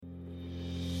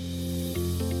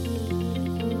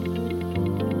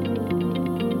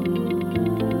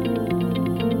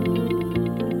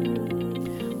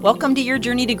Welcome to Your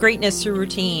Journey to Greatness Through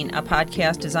Routine, a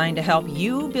podcast designed to help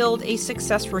you build a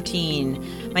success routine.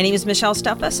 My name is Michelle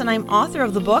Steffes, and I'm author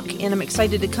of the book, and I'm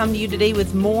excited to come to you today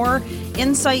with more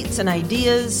insights and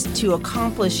ideas to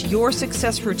accomplish your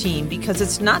success routine, because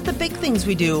it's not the big things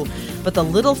we do, but the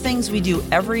little things we do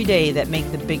every day that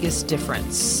make the biggest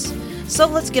difference. So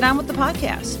let's get on with the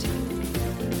podcast.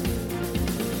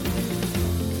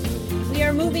 We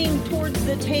are moving towards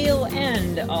the tail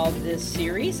end of this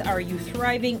series. Are you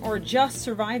thriving or just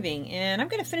surviving? And I'm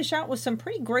going to finish out with some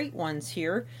pretty great ones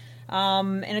here.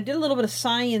 And I did a little bit of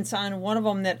science on one of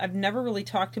them that I've never really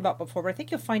talked about before, but I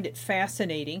think you'll find it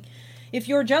fascinating. If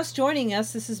you're just joining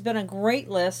us, this has been a great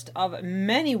list of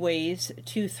many ways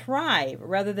to thrive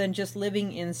rather than just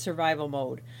living in survival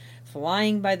mode,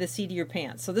 flying by the seat of your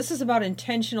pants. So this is about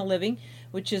intentional living,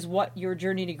 which is what Your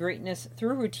Journey to Greatness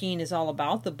Through Routine is all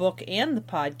about, the book and the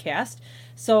podcast.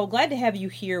 So glad to have you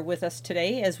here with us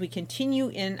today as we continue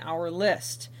in our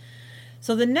list.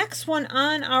 So the next one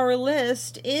on our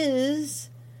list is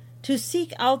to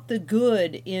seek out the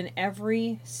good in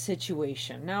every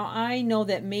situation. Now, I know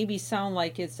that maybe sound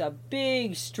like it's a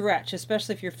big stretch,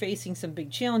 especially if you're facing some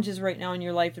big challenges right now in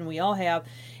your life, and we all have,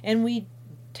 and we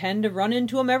tend to run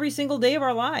into them every single day of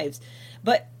our lives.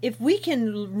 But if we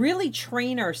can really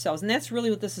train ourselves, and that's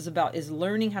really what this is about, is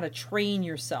learning how to train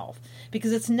yourself,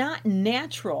 because it's not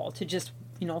natural to just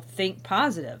think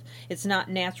positive. It's not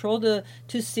natural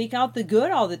to seek out the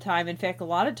good all the time. In fact, a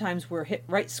lot of times we're hit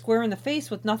right square in the face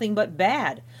with nothing but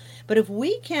bad. But if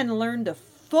we can learn to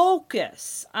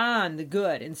focus on the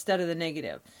good instead of the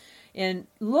negative, and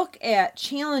look at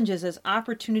challenges as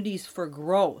opportunities for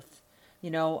growth,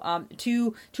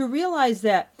 to realize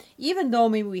that even though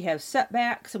maybe we have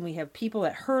setbacks and we have people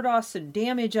that hurt us and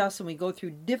damage us and we go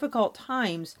through difficult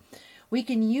times, we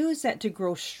can use that to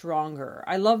grow stronger.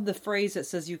 I love the phrase that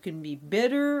says you can be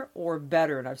bitter or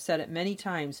better, and I've said it many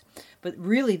times, but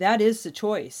really that is the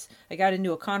choice. I got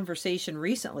into a conversation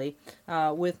recently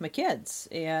with my kids,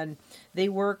 and they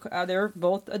work, they're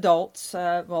both adults,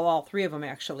 all three of them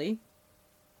actually,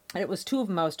 and it was two of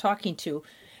them I was talking to,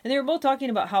 and they were both talking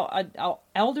about how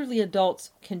elderly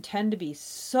adults can tend to be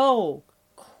so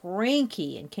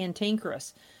cranky and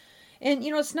cantankerous. And,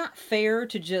 it's not fair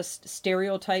to just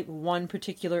stereotype one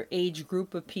particular age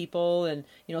group of people and,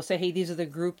 say, hey, these are the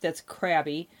group that's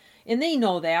crabby. And they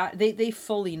know that. They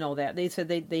fully know that. They said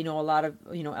they know a lot of,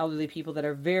 elderly people that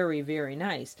are very, very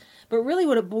nice. But really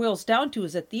what it boils down to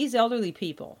is that these elderly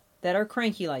people that are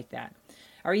cranky like that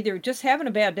are either just having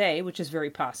a bad day, which is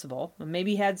very possible, or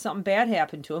maybe had something bad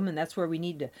happen to them, and that's where we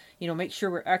need to, make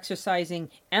sure we're exercising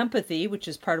empathy, which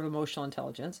is part of emotional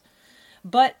intelligence.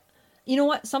 But you know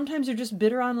what? Sometimes they're just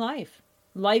bitter on life.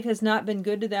 Life has not been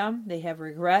good to them. They have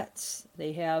regrets.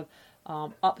 They have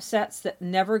upsets that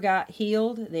never got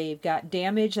healed. They've got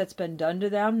damage that's been done to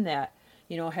them that,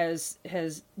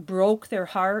 has broke their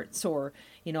hearts or,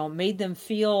 made them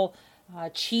feel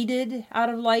cheated out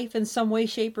of life in some way,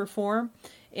 shape, or form.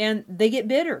 And they get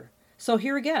bitter. So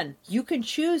here again, you can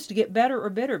choose to get better or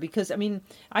bitter, because,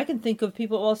 I can think of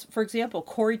people, for example,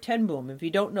 Corrie ten Boom. If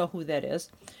you don't know who that is,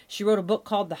 she wrote a book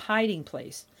called The Hiding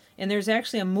Place, and there's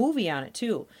actually a movie on it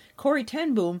too. Corrie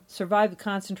ten Boom survived the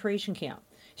concentration camp.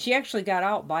 She actually got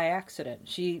out by accident.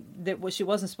 She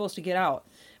wasn't supposed to get out,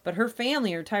 but her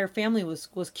entire family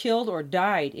was killed or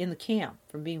died in the camp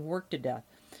from being worked to death,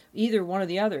 either one or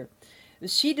the other.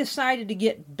 She decided to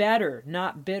get better,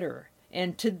 not bitter.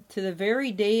 And to the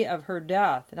very day of her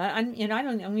death, I'm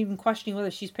even questioning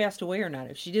whether she's passed away or not.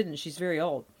 If she didn't, she's very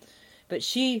old. But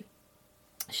she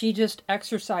just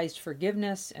exercised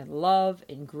forgiveness and love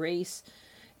and grace.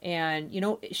 And,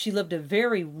 she lived a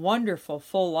very wonderful,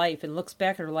 full life and looks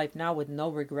back at her life now with no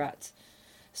regrets.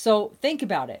 So think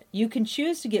about it. You can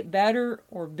choose to get better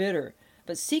or bitter,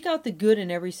 but seek out the good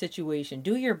in every situation.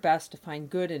 Do your best to find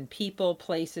good in people,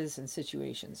 places, and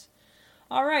situations.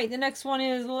 All right, the next one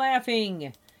is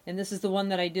laughing. And this is the one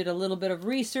that I did a little bit of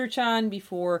research on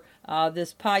before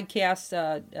this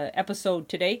podcast episode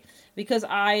today, because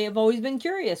I have always been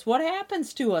curious. What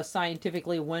happens to us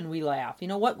scientifically when we laugh?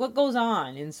 What goes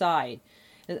on inside?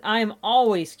 I am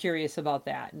always curious about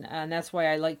that. And that's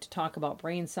why I like to talk about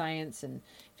brain science and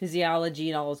physiology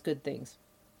and all those good things.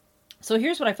 So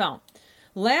here's what I found.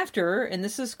 Laughter, and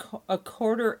this is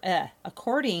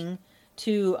according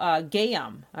to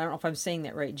GAIM. I don't know if I'm saying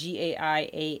that right.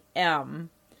 GAIAM.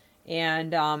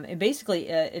 And basically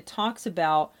it talks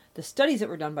about the studies that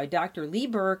were done by Dr. Lee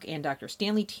Burke and Dr.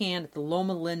 Stanley Tan at the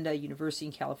Loma Linda University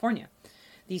in California.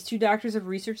 These two doctors have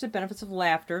researched the benefits of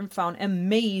laughter and found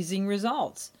amazing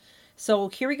results. So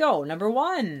here we go. Number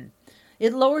one,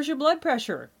 it lowers your blood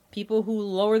pressure. People who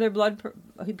lower their blood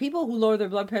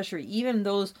pressure, even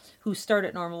those who start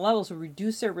at normal levels, will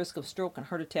reduce their risk of stroke and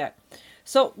heart attack.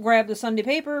 So grab the Sunday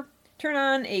paper, turn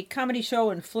on a comedy show,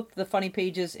 and flip the funny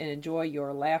pages and enjoy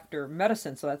your laughter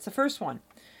medicine. So that's the first one.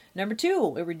 Number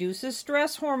 2, it reduces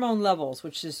stress hormone levels,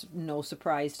 which is no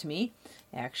surprise to me.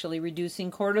 Actually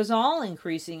reducing cortisol,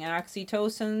 increasing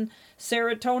oxytocin,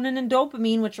 serotonin, and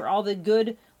dopamine, which are all the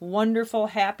good, wonderful,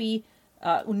 happy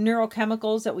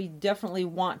neurochemicals that we definitely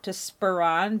want to spur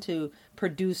on to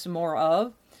produce more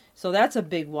of. So that's a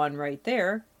big one right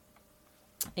there.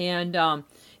 And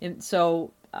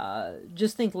so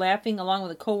just think laughing along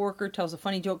with a coworker tells a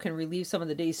funny joke can relieve some of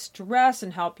the day's stress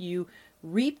and help you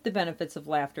reap the benefits of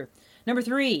laughter. Number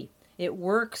 3, it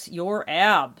works your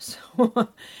abs.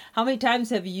 How many times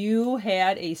have you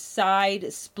had a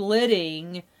side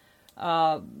splitting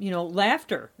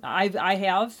laughter? I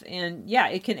have, and yeah,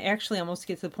 it can actually almost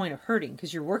get to the point of hurting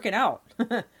because you're working out.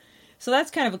 So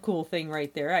that's kind of a cool thing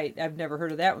right there. I've never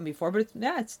heard of that one before, but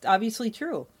it's obviously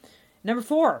true. Number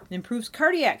 4, improves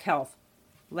cardiac health.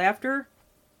 Laughter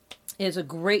is a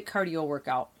great cardio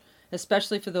workout,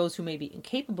 especially for those who may be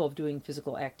incapable of doing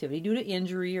physical activity due to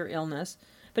injury or illness.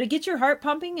 But it gets your heart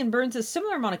pumping and burns a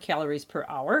similar amount of calories per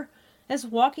hour as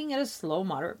walking at a slow,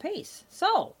 moderate pace.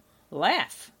 So,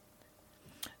 laugh.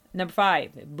 Number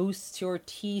 5, it boosts your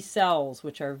T cells,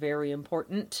 which are very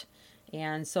important.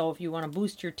 And so if you want to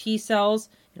boost your T cells,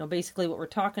 basically what we're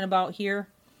talking about here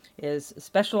is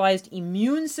specialized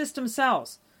immune system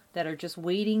cells that are just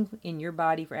waiting in your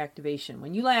body for activation.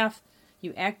 When you laugh,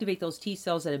 you activate those T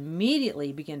cells that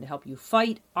immediately begin to help you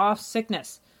fight off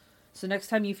sickness. So next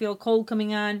time you feel cold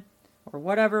coming on or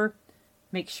whatever,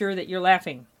 make sure that you're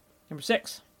laughing. Number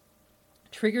 6,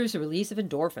 triggers the release of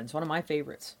endorphins, one of my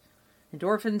favorites.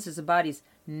 Endorphins is the body's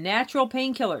natural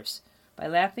painkillers. By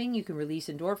laughing, you can release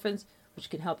endorphins, which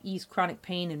can help ease chronic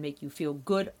pain and make you feel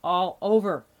good all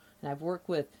over. And I've worked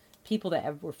with people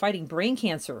that were fighting brain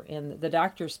cancer, and the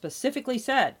doctor specifically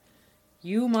said,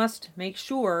 you must make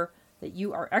sure that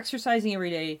you are exercising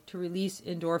every day to release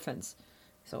endorphins.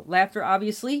 So laughter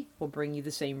obviously will bring you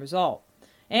the same result.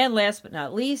 And last but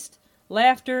not least,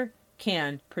 laughter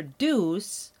can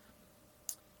produce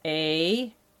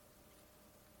a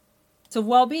sense of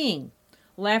well-being.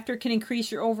 Laughter can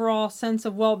increase your overall sense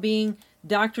of well-being.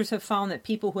 Doctors have found that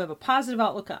people who have a positive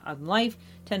outlook on life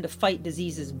tend to fight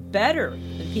diseases better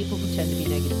than people who tend to be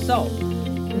negative. So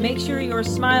make sure you're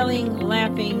smiling,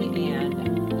 laughing,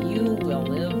 and you will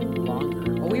live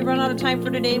longer. Well, we run out of time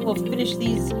for today. We'll finish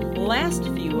these last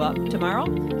few up tomorrow.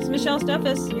 This is Michelle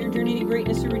Steffes, your journey to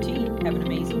greatness and routine. Have an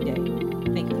amazing day.